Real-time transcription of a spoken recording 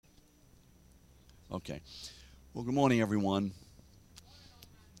Okay. Well, good morning, everyone.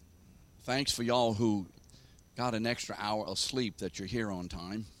 Thanks for y'all who got an extra hour of sleep that you're here on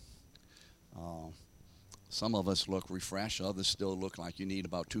time. Uh, some of us look refreshed. Others still look like you need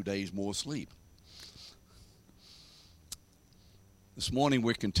about 2 days more sleep. This morning,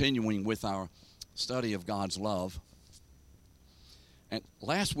 we're continuing with our study of God's love. And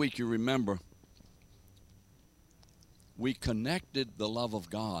last week, you remember, we connected the love of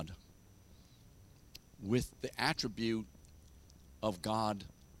God with the attribute of God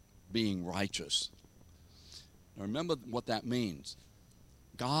being righteous. Now remember what that means.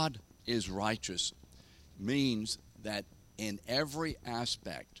 God is righteous means that in every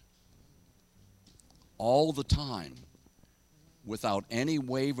aspect, all the time, without any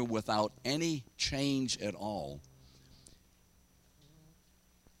waver, without any change at all,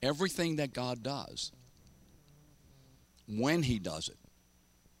 everything that God does, when he does it,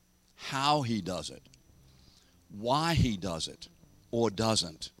 how he does it, why he does it or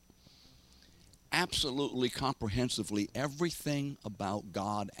doesn't, absolutely comprehensively everything about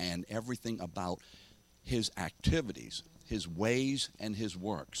God and everything about his activities, his ways and his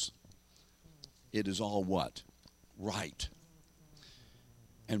works, it is all what? Right.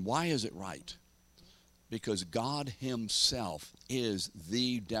 And why is it right? Because God himself is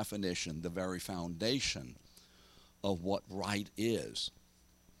the definition, the very foundation of what right is.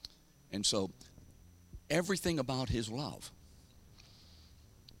 And so everything about his love,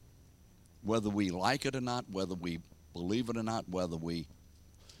 whether we like it or not, whether we believe it or not, whether we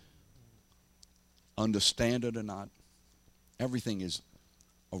understand it or not, everything is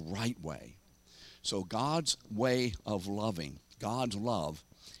a right way. So God's way of loving, God's love,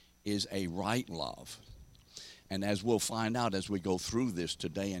 is a right love. And as we'll find out as we go through this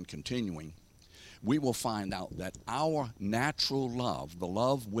today and continuing, we will find out that our natural love, the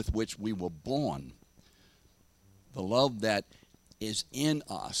love with which we were born, the love that is in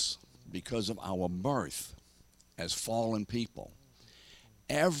us because of our birth as fallen people,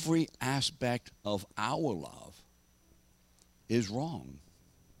 every aspect of our love is wrong.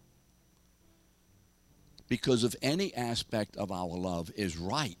 Because if any aspect of our love is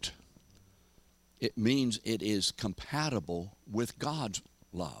right, it means it is compatible with God's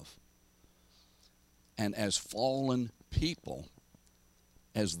love. And as fallen people,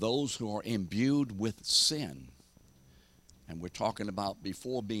 as those who are imbued with sin, and we're talking about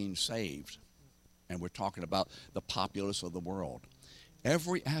before being saved, and we're talking about the populace of the world,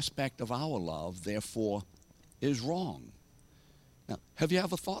 every aspect of our love, therefore, is wrong. Now, have you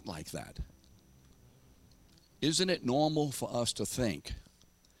ever thought like that? Isn't it normal for us to think,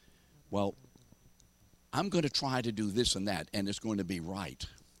 well, I'm going to try to do this and that, and it's going to be right?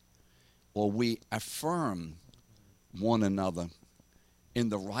 Or we affirm one another in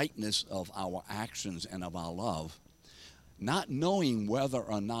the rightness of our actions and of our love, not knowing whether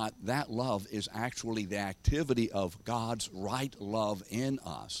or not that love is actually the activity of God's right love in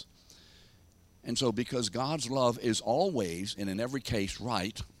us. And so because God's love is always and in every case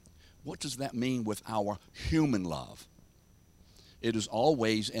right, what does that mean with our human love? It is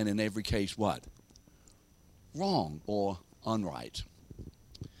always and in every case what? Wrong or unright.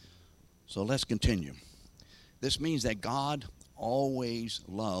 So let's continue. This means that God always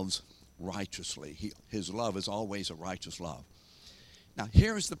loves righteously. His love is always a righteous love. Now,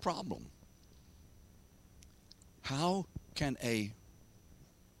 here is the problem. How can a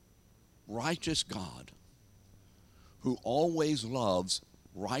righteous God who always loves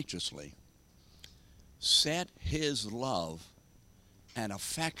righteously set his love and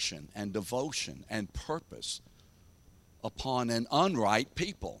affection and devotion and purpose upon an unright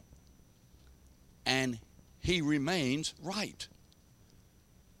people, and he remains right?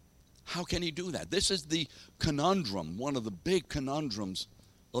 How can he do that? This is the conundrum, one of the big conundrums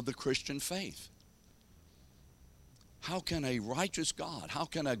of the Christian faith. How can a righteous God, how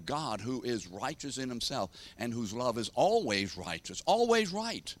can a God who is righteous in himself and whose love is always righteous, always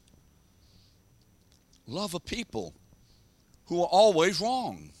right, love a people who are always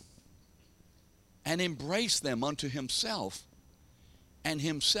wrong and embrace them unto himself and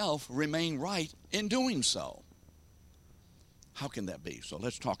himself remain right in doing so? How can that be? So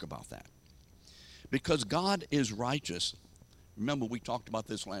let's talk about that. Because God is righteous. Remember, we talked about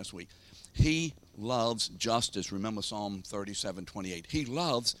this last week. He loves justice. Remember Psalm 37:28. He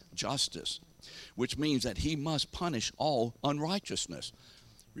loves justice, which means that he must punish all unrighteousness.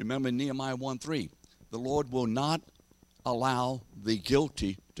 Remember Nehemiah 1:3. The Lord will not allow the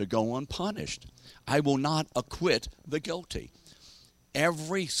guilty to go unpunished. I will not acquit the guilty.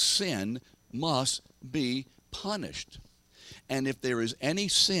 Every sin must be punished. And if there is any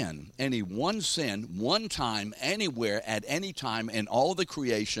sin, any one sin, one time, anywhere, at any time in all the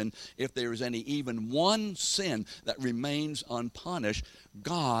creation, if there is any even one sin that remains unpunished,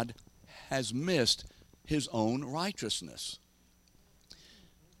 God has missed his own righteousness.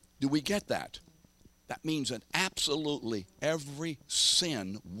 Do we get that? That means that absolutely every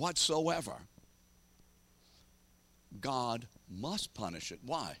sin whatsoever, God must punish it.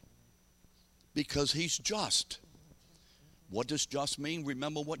 Why? Because he's just. What does just mean?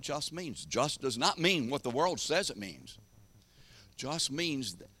 Remember what just means. Just does not mean what the world says it means. Just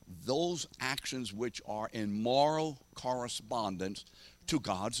means those actions which are in moral correspondence to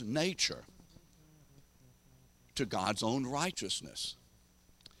God's nature, to God's own righteousness.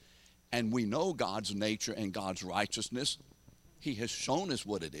 And we know God's nature and God's righteousness. He has shown us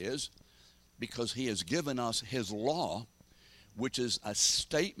what it is because he has given us his law, which is a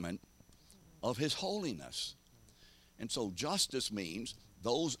statement of his holiness. And so justice means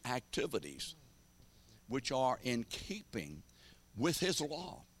those activities which are in keeping with his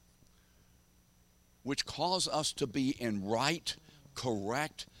law, which cause us to be in right,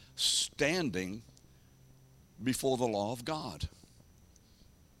 correct standing before the law of God.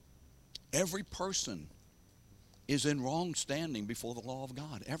 Every person is in wrong standing before the law of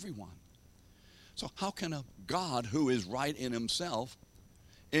God, everyone. So how can a God who is right in himself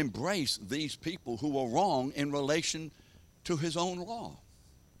embrace these people who are wrong in relation to his own law?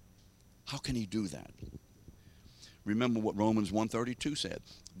 How can he do that? Remember what Romans 1:32 said.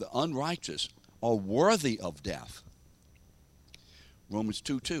 The unrighteous are worthy of death. Romans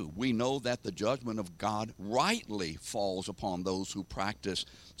 2:2. We know that the judgment of God rightly falls upon those who practice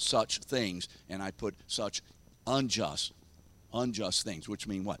such things. And I put such unjust things, which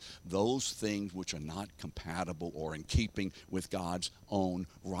mean what? Those things which are not compatible or in keeping with God's own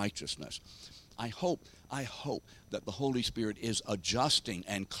righteousness. I hope that the Holy Spirit is adjusting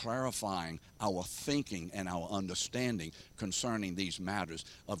and clarifying our thinking and our understanding concerning these matters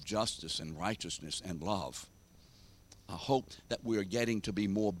of justice and righteousness and love. I hope that we are getting to be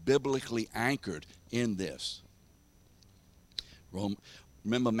more biblically anchored in this.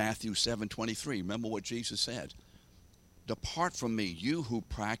 Remember Matthew 7:23. Remember what Jesus said. Depart from me, you who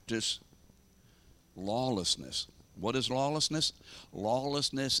practice lawlessness. What is lawlessness?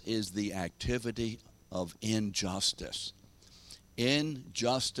 Lawlessness is the activity of injustice.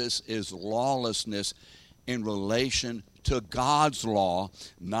 Injustice is lawlessness in relation to God's law,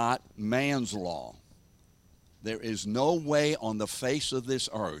 not man's law. There is no way on the face of this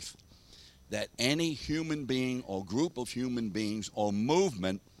earth that any human being or group of human beings or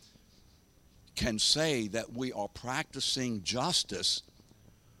movement can say that we are practicing justice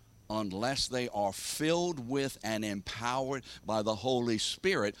unless they are filled with and empowered by the Holy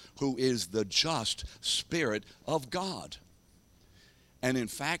Spirit, who is the just Spirit of God. And in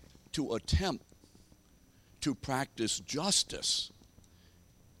fact, to attempt to practice justice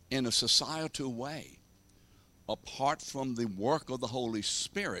in a societal way, apart from the work of the Holy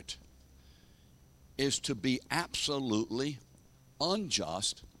Spirit, is to be absolutely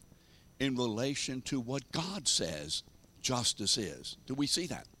unjust in relation to what God says justice is. Do we see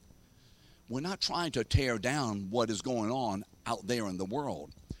that? We're not trying to tear down what is going on out there in the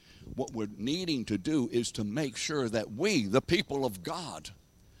world. What we're needing to do is to make sure that we, the people of God,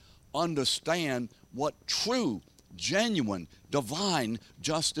 understand what true, genuine, divine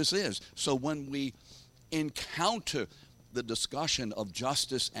justice is. So when we encounter the discussion of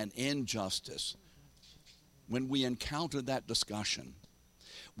justice and injustice, when we encounter that discussion,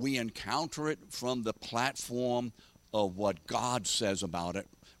 we encounter it from the platform of what God says about it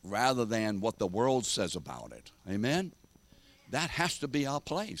rather than what the world says about it. Amen? That has to be our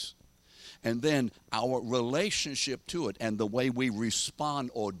place. And then our relationship to it and the way we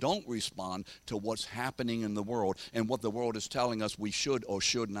respond or don't respond to what's happening in the world and what the world is telling us we should or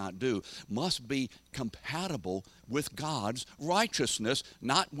should not do must be compatible with God's righteousness,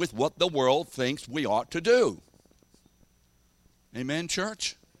 not with what the world thinks we ought to do. Amen,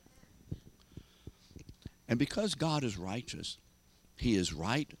 church? And because God is righteous, he is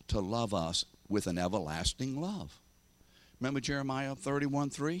right to love us with an everlasting love. Remember Jeremiah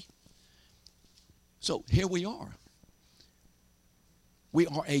 31:3? So here we are. We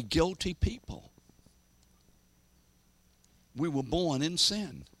are a guilty people. We were born in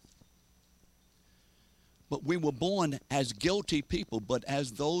sin. But we were born as guilty people, but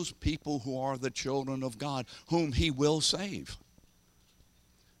as those people who are the children of God, whom he will save.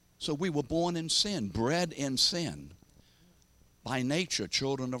 So we were born in sin, bred in sin. By nature,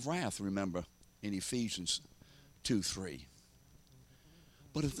 children of wrath, remember in Ephesians 2:3.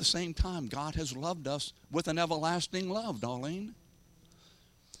 But at the same time, God has loved us with an everlasting love, Darlene.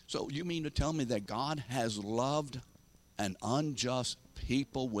 So you mean to tell me that God has loved an unjust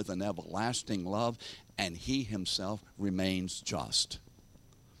people with an everlasting love, and he himself remains just?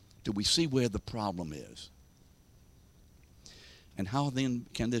 Do we see where the problem is? And how then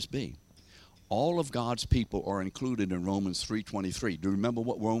can this be? All of God's people are included in Romans 3:23. Do you remember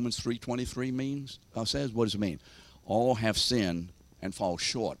what Romans 3:23 means? Says, what does it mean? All have sinned and fall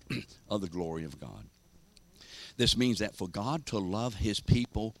short of the glory of God. This means that for God to love his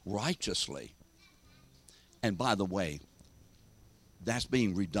people righteously, and by the way, that's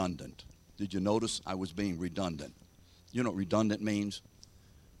being redundant. Did you notice I was being redundant? You know what redundant means?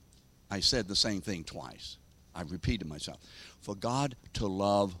 I said the same thing twice. I repeated myself. For God to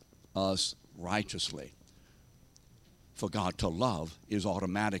love us righteously. For God to love is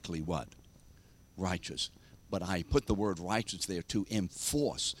automatically what? Righteous. But I put the word righteous there to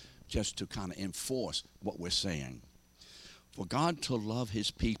enforce, just to kind of enforce what we're saying. For God to love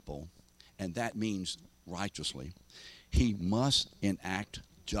his people, and that means righteously, he must enact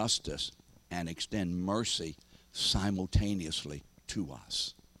justice and extend mercy simultaneously to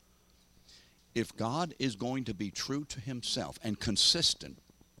us. If God is going to be true to himself and consistent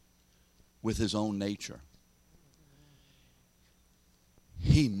with his own nature,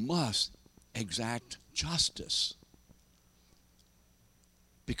 he must exact justice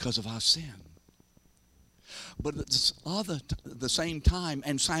because of our sin. But at the same time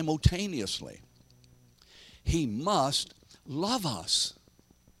and simultaneously, he must love us.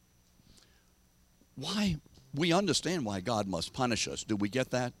 Why? We understand why God must punish us. Do we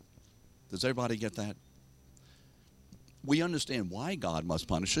get that? Does everybody get that? We understand why God must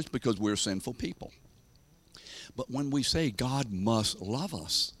punish us because we're sinful people. But when we say God must love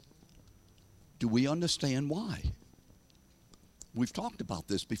us, do we understand why? We've talked about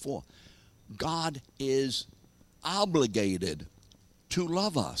this before. God is obligated to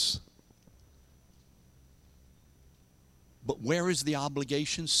love us. But where is the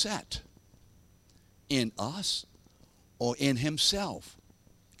obligation set? In us or in himself?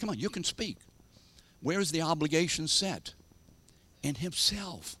 Come on, you can speak. Where is the obligation set? In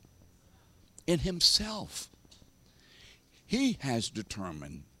himself. In himself. He has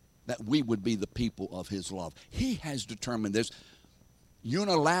determined that we would be the people of his love. He has determined this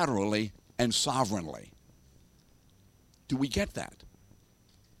unilaterally and sovereignly. Do we get that?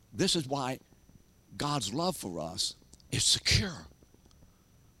 This is why God's love for us is secure.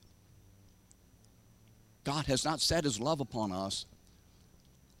 God has not set his love upon us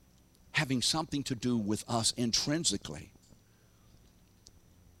having something to do with us intrinsically.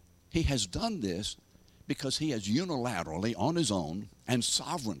 He has done this because he has unilaterally, on his own, and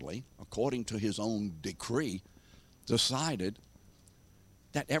sovereignly, according to his own decree, decided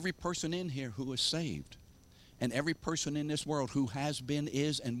that every person in here who is saved, and every person in this world who has been,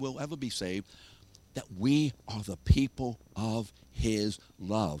 is, and will ever be saved, that we are the people of his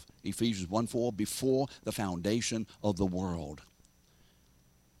love. Ephesians 1:4, before the foundation of the world.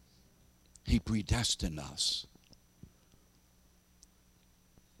 He predestined us.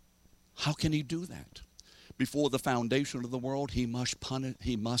 How can he do that? Before the foundation of the world, he must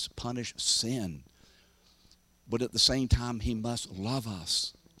punish sin. But at the same time, he must love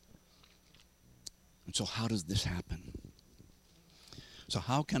us. And so how does this happen? So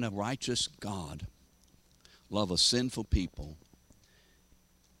how can a righteous God love a sinful people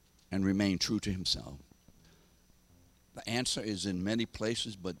and remain true to himself? The answer is in many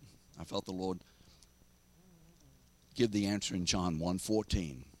places, but I felt the Lord give the answer in John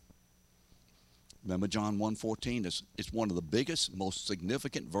 1:14. Remember John 1:14? It's one of the biggest, most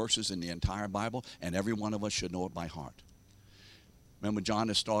significant verses in the entire Bible, and every one of us should know it by heart. Remember, John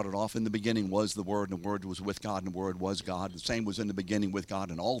has started off, in the beginning was the Word, and the Word was with God, and the Word was God. The same was in the beginning with God,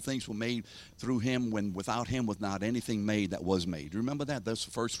 and all things were made through him, when without him was not anything made that was made. Do you remember that? Those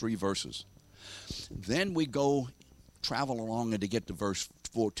first three verses. Then we go travel along and to get to verse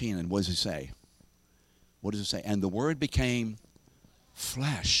 14, and what does it say? What does it say? And the Word became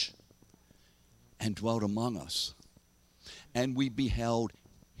flesh and dwelt among us, and we beheld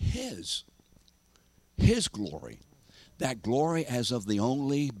his glory, that glory as of the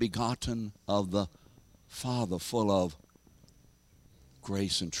only begotten of the Father, full of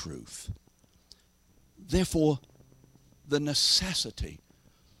grace and truth. Therefore, the necessity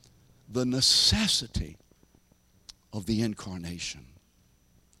of the incarnation.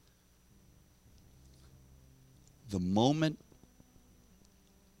 The moment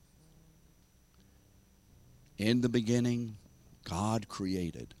in the beginning God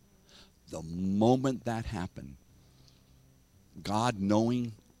created, the moment that happened, God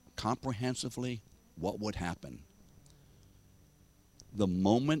knowing comprehensively what would happen. The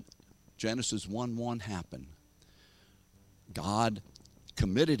moment Genesis 1:1 happened, God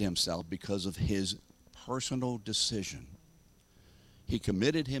committed himself because of his personal decision. He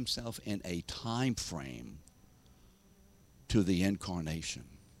committed himself in a time frame to the incarnation.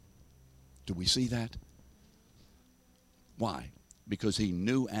 Do we see that? Why? Because he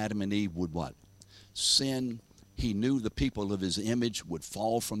knew Adam and Eve would what? Sin. He knew the people of his image would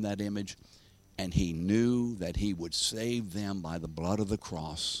fall from that image, and he knew that he would save them by the blood of the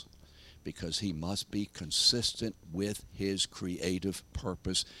cross, because he must be consistent with his creative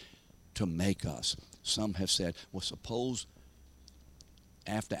purpose to make us. Some have said, well, suppose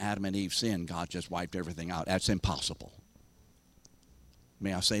after Adam and Eve sinned, God just wiped everything out. That's impossible.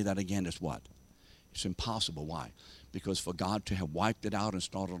 May I say that again? It's what? It's impossible. Why? Because for God to have wiped it out and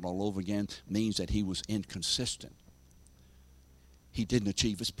started all over again means that he was inconsistent. He didn't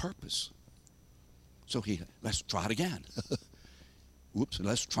achieve his purpose. So let's try it again. Whoops,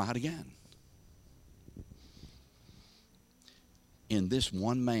 let's try it again. In this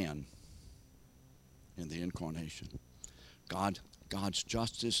one man, in the incarnation, God's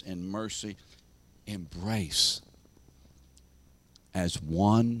justice and mercy embrace as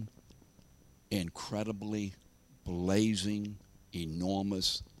one incredibly blazing,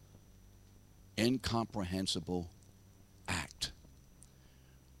 enormous, incomprehensible act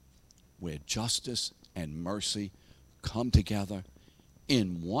where justice and mercy come together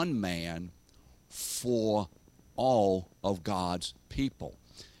in one man for all of God's people.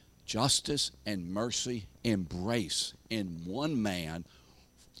 Justice and mercy embrace in one man.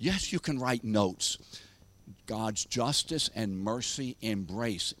 Yes, you can write notes. God's justice and mercy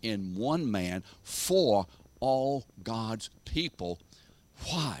embrace in one man for all God's people.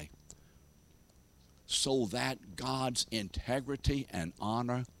 Why? So that God's integrity and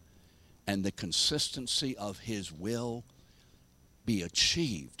honor and the consistency of his will be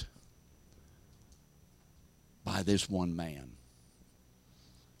achieved by this one man.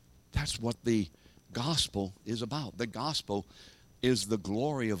 That's what the gospel is about. The gospel is the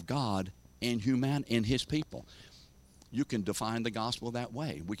glory of God in his people. You can define the gospel that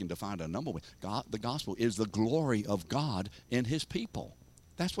way. We can define it a number of ways. The gospel is the glory of God in his people.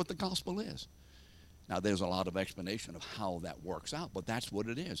 That's what the gospel is. Now, there's a lot of explanation of how that works out, but that's what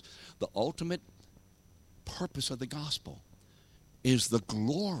it is. The ultimate purpose of the gospel is the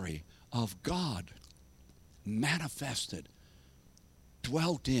glory of God manifested,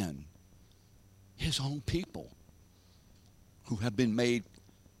 dwelt in his own people who have been made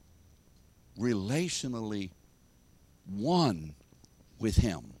relationally one with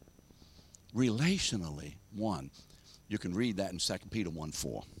him. Relationally one. You can read that in 2 Peter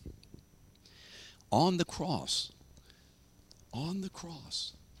 1:4. On the cross,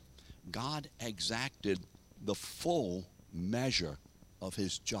 God exacted the full measure of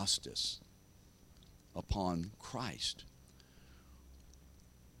his justice upon Christ,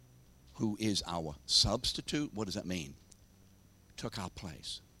 who is our substitute. What does that mean? Took our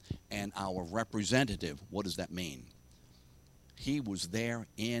place. And our representative. What does that mean? He was there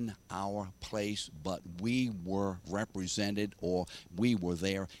in our place, but we were represented, or we were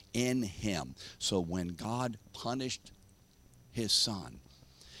there in him. So when God punished his son,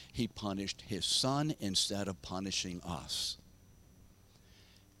 he punished his son instead of punishing us.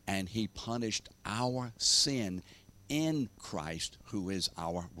 And he punished our sin in Christ, who is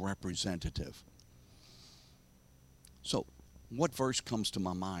our representative. So what verse comes to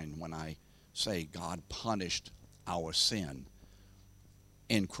my mind when I say God punished our sin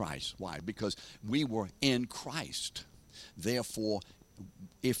in Christ? Why? Because we were in Christ. Therefore,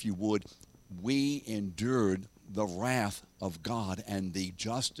 if you would, we endured the wrath of God and the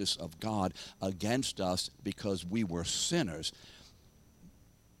justice of God against us because we were sinners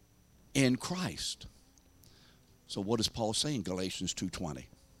in Christ. So what does Paul say in Galatians 2:20?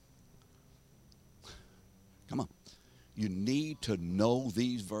 Come on. You need to know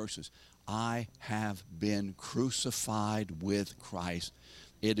these verses. I have been crucified with Christ.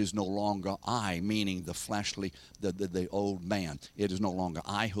 It is no longer I, meaning the fleshly, the old man. It is no longer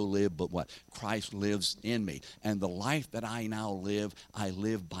I who live, but what? Christ lives in me. And the life that I now live, I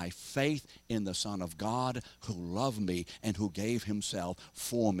live by faith in the Son of God who loved me and who gave himself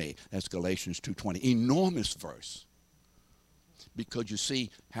for me. That's Galatians 2:20. Enormous verse. Because you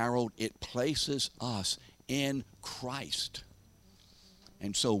see, Harold, it places us in Christ.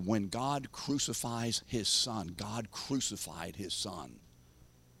 And so when God crucifies his son, God crucified his son.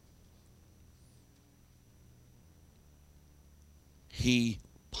 He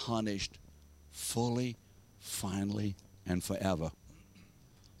punished fully, finally, and forever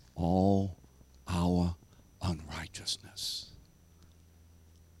all our unrighteousness.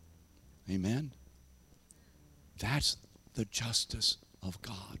 Amen? That's the justice of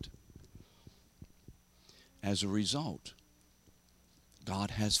God. As a result,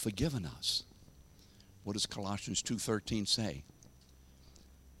 God has forgiven us. What does Colossians 2:13 say?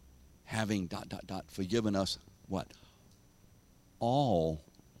 Having ... forgiven us what? All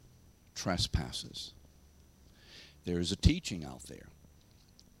trespasses. There is a teaching out there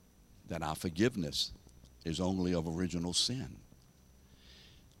that our forgiveness is only of original sin.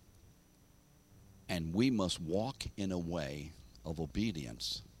 And we must walk in a way of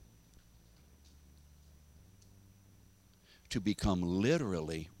obedience to become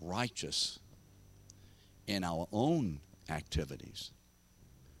literally righteous in our own activities.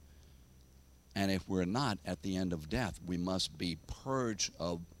 And if we're not, at the end of death, we must be purged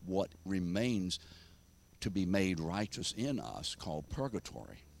of what remains to be made righteous in us, called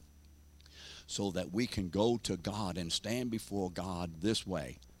purgatory, so that we can go to God and stand before God this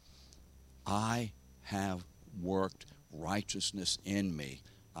way. I have worked righteousness in me.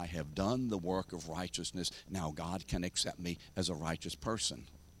 I have done the work of righteousness. Now God can accept me as a righteous person.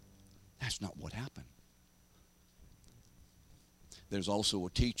 That's not what happened. There's also a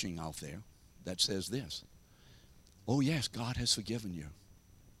teaching out there that says this. Oh yes, God has forgiven you.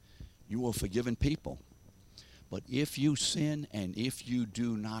 You are forgiven people. But if you sin and if you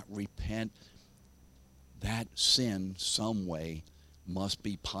do not repent, that sin some way must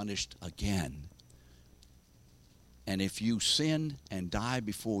be punished again. And if you sin and die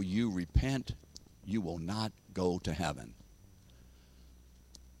before you repent, you will not go to heaven.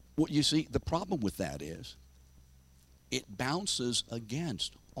 Well, you see, the problem with that is it bounces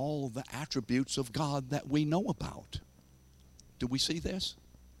against all the attributes of God that we know about. Do we see this?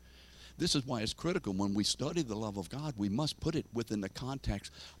 This is why it's critical when we study the love of God, we must put it within the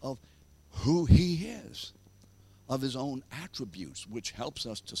context of who He is, of His own attributes, which helps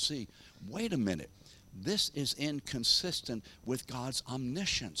us to see, wait a minute, this is inconsistent with God's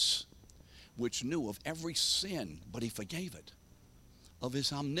omniscience, which knew of every sin, but He forgave it, of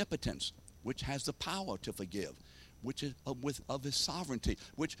His omnipotence, which has the power to forgive, which is of His sovereignty,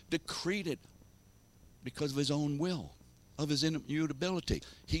 which decreed it because of His own will, of His immutability.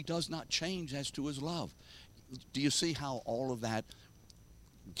 He does not change as to His love. Do you see how all of that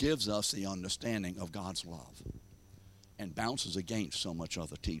gives us the understanding of God's love and bounces against so much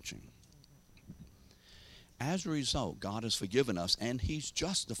other teaching? As a result, God has forgiven us and He's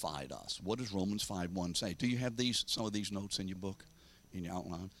justified us. What does Romans 5:1 say? Do you have some of these notes in your book, in your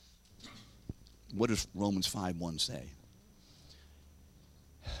outline? What does Romans 5:1 say?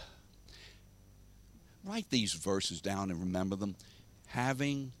 Write these verses down and remember them.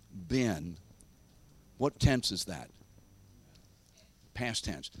 Having been, what tense is that? Past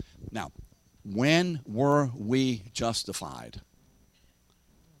tense. Now, when were we justified?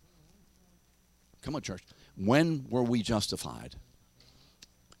 Come on, church. When were we justified?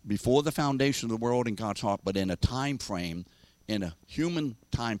 Before the foundation of the world in God's heart, but in a time frame, in a human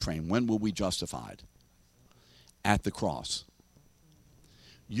time frame. When were we justified? At the cross.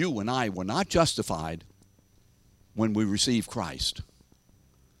 You and I were not justified when we received Christ.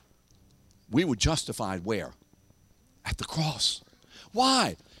 We were justified where? At the cross.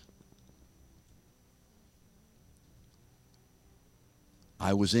 Why?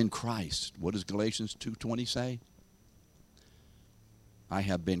 I was in Christ. What does Galatians 2:20 say? I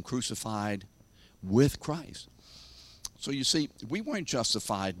have been crucified with Christ. So you see, we weren't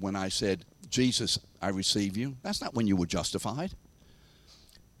justified when I said, Jesus, I receive you. That's not when you were justified.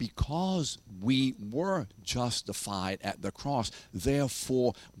 Because we were justified at the cross,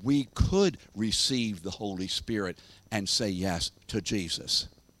 therefore we could receive the Holy Spirit and say yes to Jesus.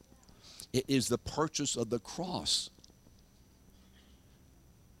 It is the purchase of the cross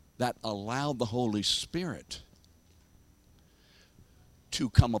that allowed the Holy Spirit to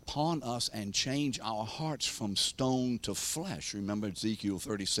come upon us and change our hearts from stone to flesh. Remember Ezekiel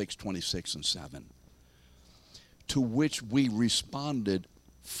 36:26 and 7. To which we responded,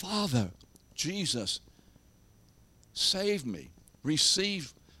 Father, Jesus, save me.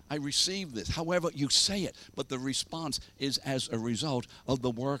 I receive this. However you say it. But the response is as a result of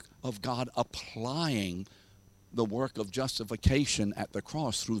the work of God applying the work of justification at the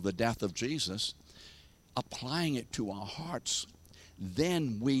cross through the death of Jesus, applying it to our hearts.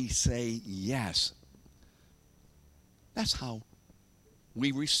 Then we say yes. That's how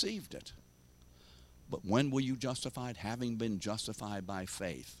we received it. But when were you justified? Having been justified by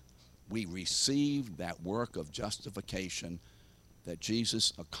faith. We received that work of justification that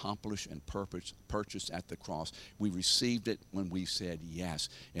Jesus accomplished and purchased at the cross. We received it when we said yes.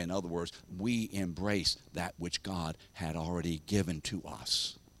 In other words, we embrace that which God had already given to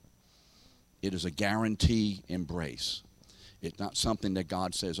us. It is a guarantee embrace. It's not something that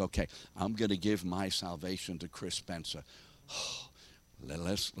God says, okay, I'm going to give my salvation to Chris Spencer.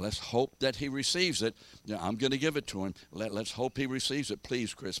 Let's hope that he receives it. Yeah, I'm going to give it to him. Let's hope he receives it.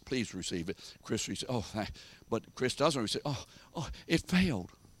 Please, Chris, please receive it. Chris receives. But Chris doesn't receive. It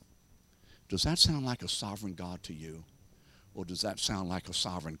failed. Does that sound like a sovereign God to you, or does that sound like a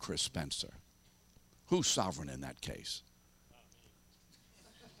sovereign Chris Spencer? Who's sovereign in that case?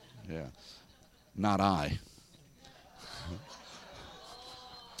 Yeah, not I.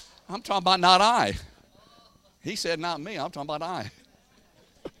 I'm talking about not I. He said not me. I'm talking about I.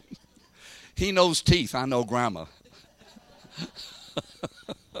 He knows teeth. I know grammar.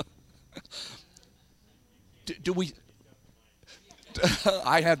 do we?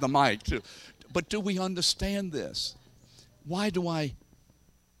 I had the mic too. But do we understand this? Why do I?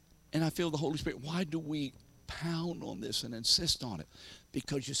 And I feel the Holy Spirit. Why do we pound on this and insist on it?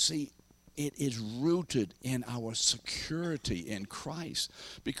 Because you see, it is rooted in our security in Christ.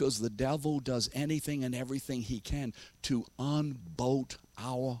 Because the devil does anything and everything he can to unbolt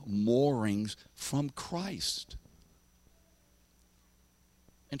our moorings from Christ.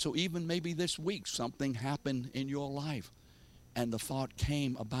 And so even maybe this week something happened in your life and the thought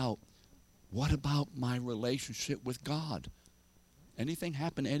came about, what about my relationship with God? Anything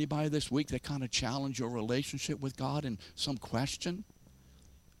happen to anybody this week that kind of challenged your relationship with God in some question?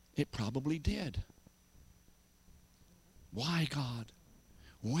 It probably did. Why God?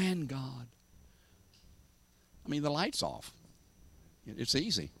 When God? I mean, the light's off. It's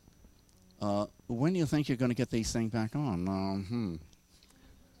easy. When do you think you're going to get these things back on?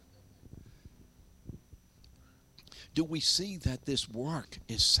 Do we see that this work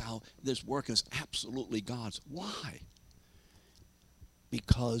is absolutely God's? Why?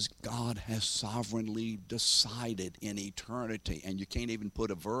 Because God has sovereignly decided in eternity, and you can't even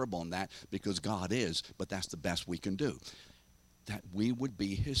put a verb on that because God is, but that's the best we can do, that we would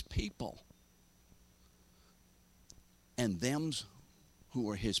be his people. And them who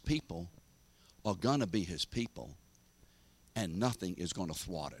are his people are going to be his people, and nothing is going to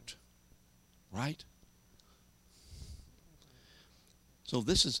thwart it. Right? So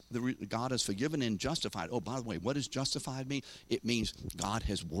this is God has forgiven and justified. Oh, by the way, what does justified mean? It means God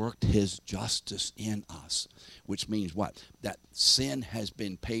has worked his justice in us, which means what? That sin has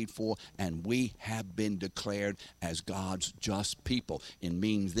been paid for and we have been declared as God's just people. It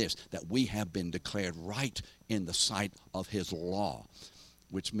means this, that we have been declared right in the sight of his law,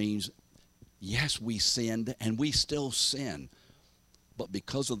 which means, yes, we sinned and we still sin, but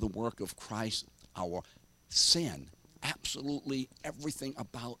because of the work of Christ, our sin, absolutely everything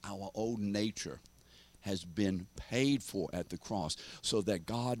about our old nature has been paid for at the cross, so that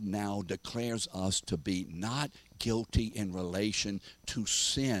God now declares us to be not guilty in relation to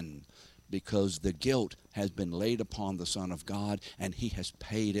sin, because the guilt has been laid upon the Son of God and he has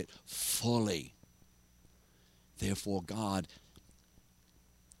paid it fully. Therefore, God,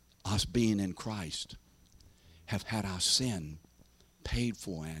 us being in Christ, have had our sin paid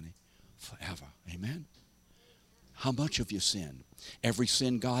for, Annie, forever. Amen? How much of your sin? Every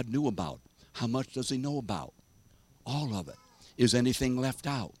sin God knew about. How much does he know about? All of it. Is anything left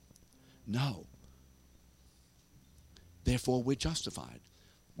out? No. Therefore, we're justified,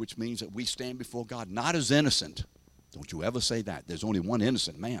 which means that we stand before God not as innocent. Don't you ever say that. There's only one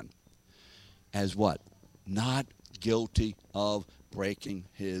innocent man. As what? Not guilty of breaking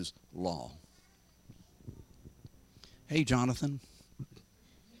his law. Hey, Jonathan.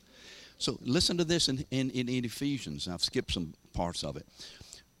 So listen to this in Ephesians. I've skipped some parts of it.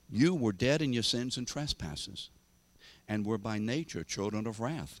 You were dead in your sins and trespasses, and were by nature children of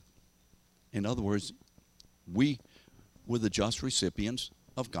wrath. In other words, we were the just recipients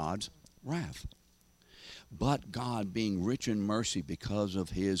of God's wrath. But God, being rich in mercy because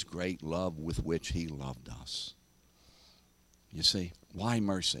of his great love with which he loved us. You see, why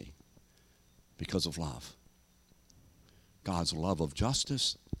mercy? Because of love. God's love of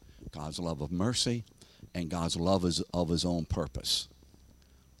justice, God's love of mercy, and God's love of his own purpose.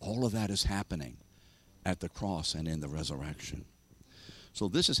 All of that is happening at the cross and in the resurrection. So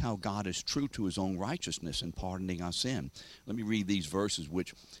this is how God is true to his own righteousness in pardoning our sin. Let me read these verses,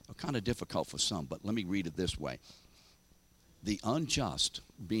 which are kind of difficult for some, but let me read it this way. The unjust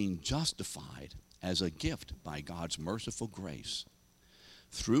being justified as a gift by God's merciful grace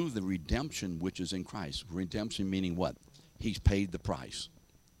through the redemption which is in Christ. Redemption meaning what? He's paid the price.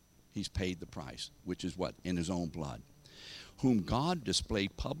 He's paid the price, which is what? In his own blood. whom God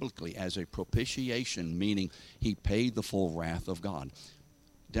displayed publicly as a propitiation, meaning he paid the full wrath of God,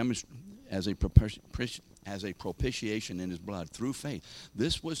 as a propitiation in his blood through faith.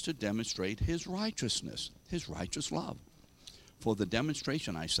 This was to demonstrate his righteousness, his righteous love. For the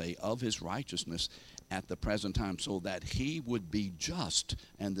demonstration, I say, of his righteousness at the present time, so that he would be just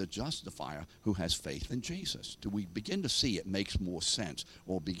and the justifier who has faith in Jesus. Do we begin to see it makes more sense,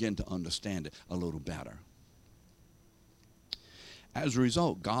 or begin to understand it a little better? As a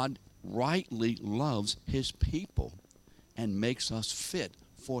result, God rightly loves his people and makes us fit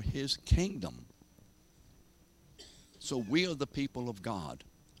for his kingdom. So we are the people of God,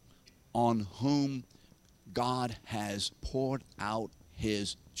 on whom God has poured out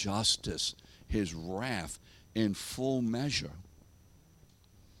his justice, his wrath in full measure,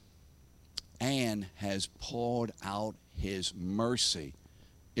 and has poured out his mercy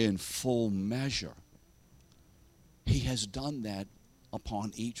in full measure. He has done that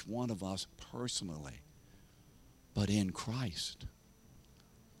upon each one of us personally. But in Christ,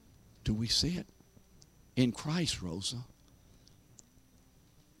 do we see it? In Christ, Rosa,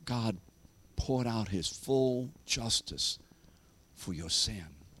 God poured out his full justice for your sin,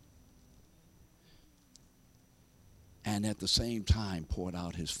 and at the same time poured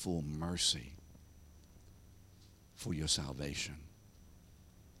out his full mercy for your salvation.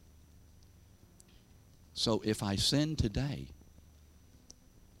 So if I sin today,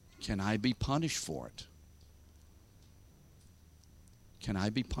 can I be punished for it? Can I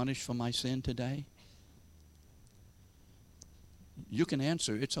be punished for my sin today? You can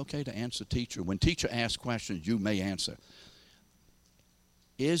answer. It's okay to answer teacher. When teacher asks questions, you may answer.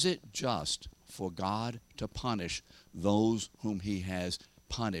 Is it just for God to punish those whom he has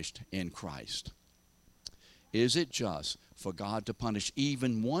punished in Christ? Is it just for God to punish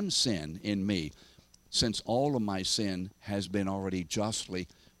even one sin in me, since all of my sin has been already justly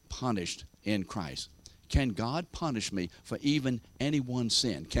punished in Christ? Can God punish me for even any one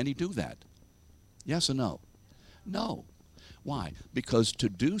sin? Can he do that? Yes or no? No. Why? Because to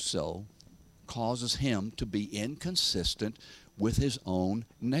do so causes him to be inconsistent with his own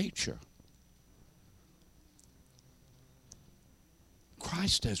nature.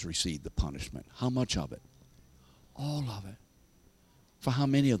 Christ has received the punishment. How much of it? All of it. For how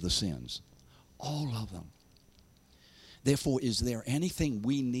many of the sins? All of them. Therefore, is there anything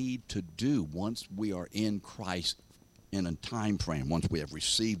we need to do once we are in Christ in a time frame, once we have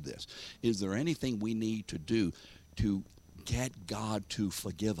received this? Is there anything we need to do to get God to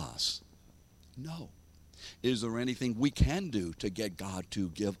forgive us? No. Is there anything we can do to get God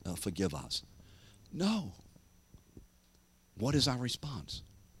to forgive us? No. What is our response?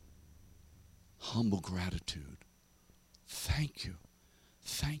 Humble gratitude. Thank you.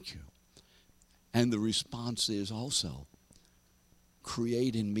 Thank you. And the response is also,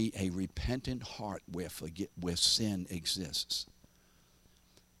 create in me a repentant heart where sin exists,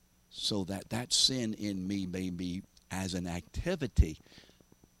 so that sin in me may be as an activity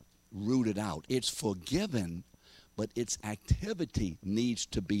rooted out. It's forgiven, but its activity needs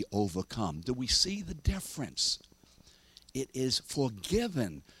to be overcome. Do we see the difference? It is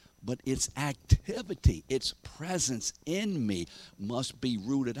forgiven, but its activity, its presence in me must be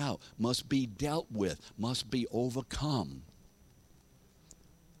rooted out, must be dealt with, must be overcome.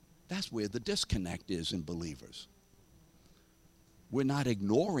 That's where the disconnect is in believers. We're not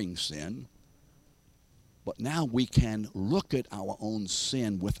ignoring sin, but now we can look at our own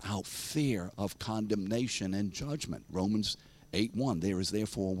sin without fear of condemnation and judgment. Romans 8:1, there is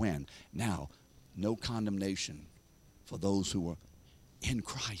therefore when? Now, no condemnation for those who are in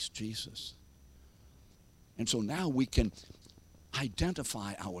Christ Jesus. And so now we can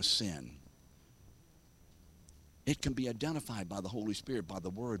identify our sin. It can be identified by the Holy Spirit, by the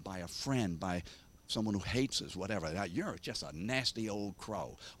Word, by a friend, by someone who hates us, whatever. Now, you're just a nasty old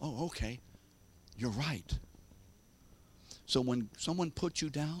crow. Oh, okay. You're right. So when someone puts you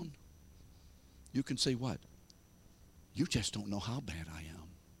down, you can say what? You just don't know how bad I am.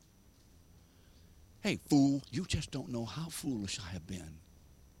 Hey, fool, you just don't know how foolish I have been.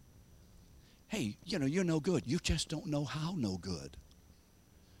 Hey, you're no good. You just don't know how no good.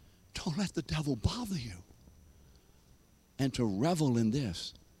 Don't let the devil bother you. And to revel in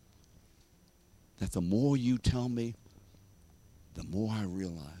this, that the more you tell me, the more I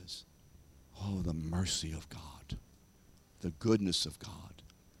realize, oh, the mercy of God, the goodness of God,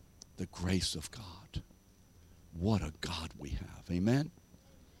 the grace of God. What a God we have. Amen?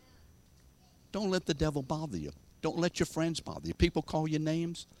 Don't let the devil bother you. Don't let your friends bother you. People call you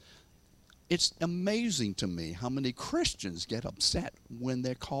names. It's amazing to me how many Christians get upset when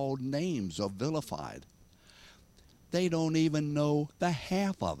they're called names or vilified. they don't even know the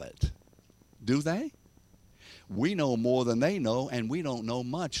half of it. Do they? We know more than they know, and we don't know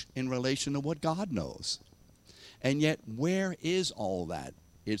much in relation to what God knows. And yet, where is all that?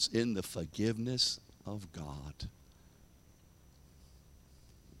 It's in the forgiveness of God.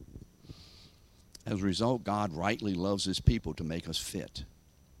 As a result, God rightly loves his people to make us fit.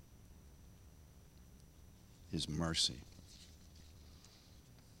 His mercy.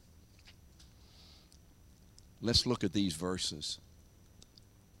 Let's look at these verses.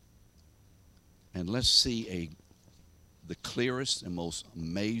 And let's see the clearest and most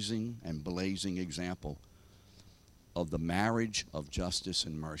amazing and blazing example of the marriage of justice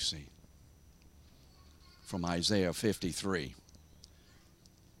and mercy from Isaiah 53.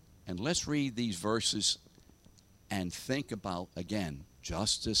 And let's read these verses and think about, again,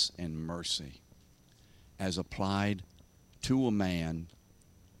 justice and mercy as applied to a man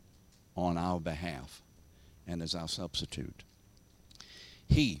on our behalf and as our substitute.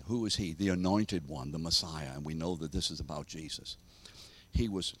 He, who is he? The anointed one, the Messiah, and we know that this is about Jesus. He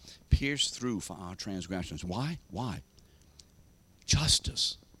was pierced through for our transgressions. Why? Why?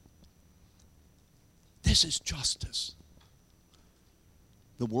 Justice. This is justice.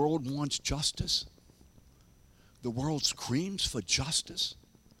 The world wants justice. The world screams for justice.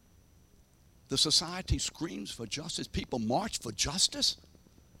 The society screams for justice. People march for justice.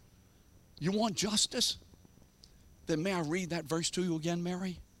 You want justice? Then may I read that verse to you again,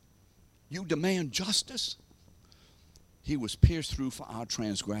 Mary? You demand justice? He was pierced through for our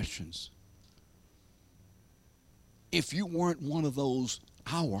transgressions. If you weren't one of those,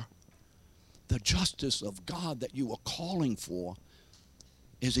 the justice of God that you are calling for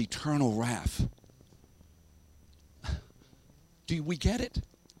is eternal wrath. Do we get it?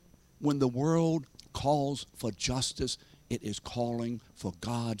 When the world calls for justice, it is calling for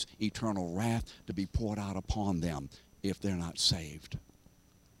God's eternal wrath to be poured out upon them if they're not saved.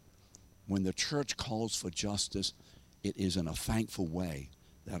 When the church calls for justice, it is in a thankful way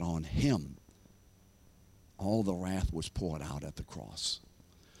that on him all the wrath was poured out at the cross.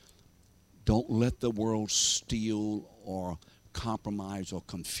 Don't let the world steal or compromise or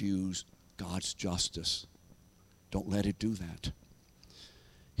confuse God's justice. Don't let it do that.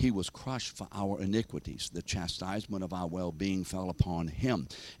 He was crushed for our iniquities. The chastisement of our well-being fell upon him.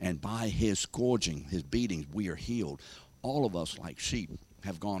 And by his scourging, his beatings, we are healed. All of us, like sheep,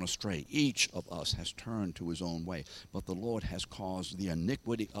 have gone astray. Each of us has turned to his own way. But the Lord has caused the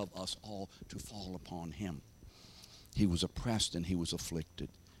iniquity of us all to fall upon him. He was oppressed and he was afflicted.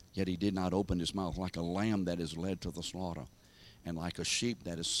 Yet he did not open his mouth. Like a lamb that is led to the slaughter, and like a sheep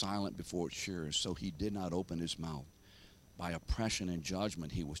that is silent before its shearers, so he did not open his mouth. By oppression and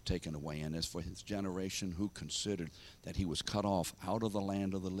judgment he was taken away. And as for his generation, who considered that he was cut off out of the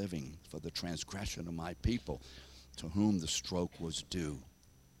land of the living for the transgression of my people, to whom the stroke was due.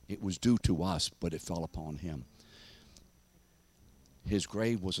 It was due to us, but it fell upon him. His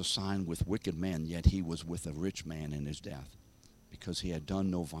grave was assigned with wicked men, yet he was with a rich man in his death, because he had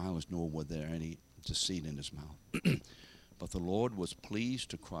done no violence, nor was there any deceit in his mouth. But the Lord was pleased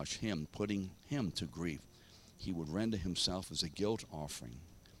to crush him, putting him to grief. He would render himself as a guilt offering.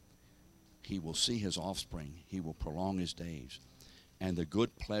 He will see his offspring. He will prolong his days. And the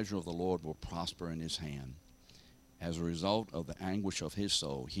good pleasure of the Lord will prosper in his hand. As a result of the anguish of his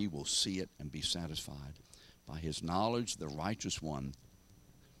soul, he will see it and be satisfied. By his knowledge, the righteous one,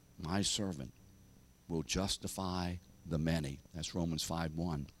 my servant, will justify the many. That's Romans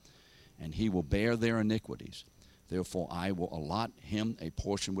 5:1. And he will bear their iniquities. Therefore I will allot him a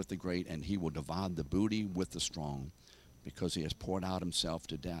portion with the great, and he will divide the booty with the strong, because he has poured out himself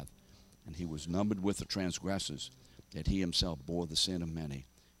to death. And he was numbered with the transgressors, yet he himself bore the sin of many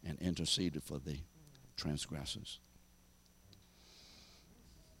and interceded for the transgressors.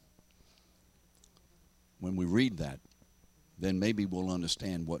 When we read that, then maybe we'll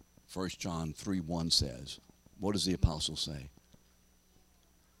understand what 1 John 3:1 says. What does the apostle say?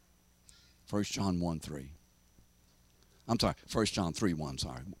 1 John 1:3. I'm sorry, 1 John 3:1,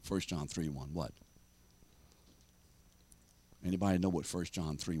 sorry. 1 John 3:1, what? Anybody know what 1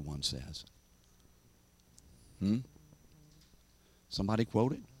 John 3:1 says? Somebody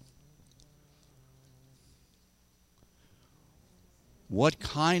quote it? What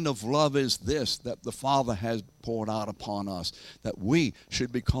kind of love is this that the Father has poured out upon us, that we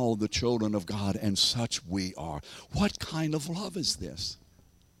should be called the children of God, and such we are? What kind of love is this?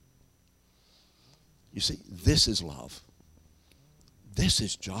 You see, this is love. This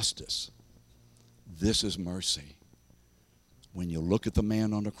is justice. This is mercy. When you look at the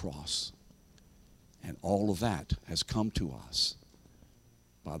man on the cross, and all of that has come to us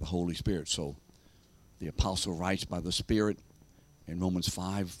by the Holy Spirit. So The apostle writes by the Spirit in Romans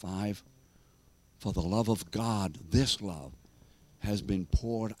 5:5, for the love of God, this love, has been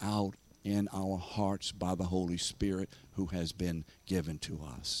poured out in our hearts by the Holy Spirit who has been given to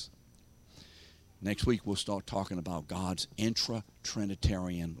us. Next week we'll start talking about God's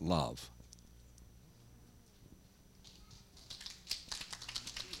intra-Trinitarian love.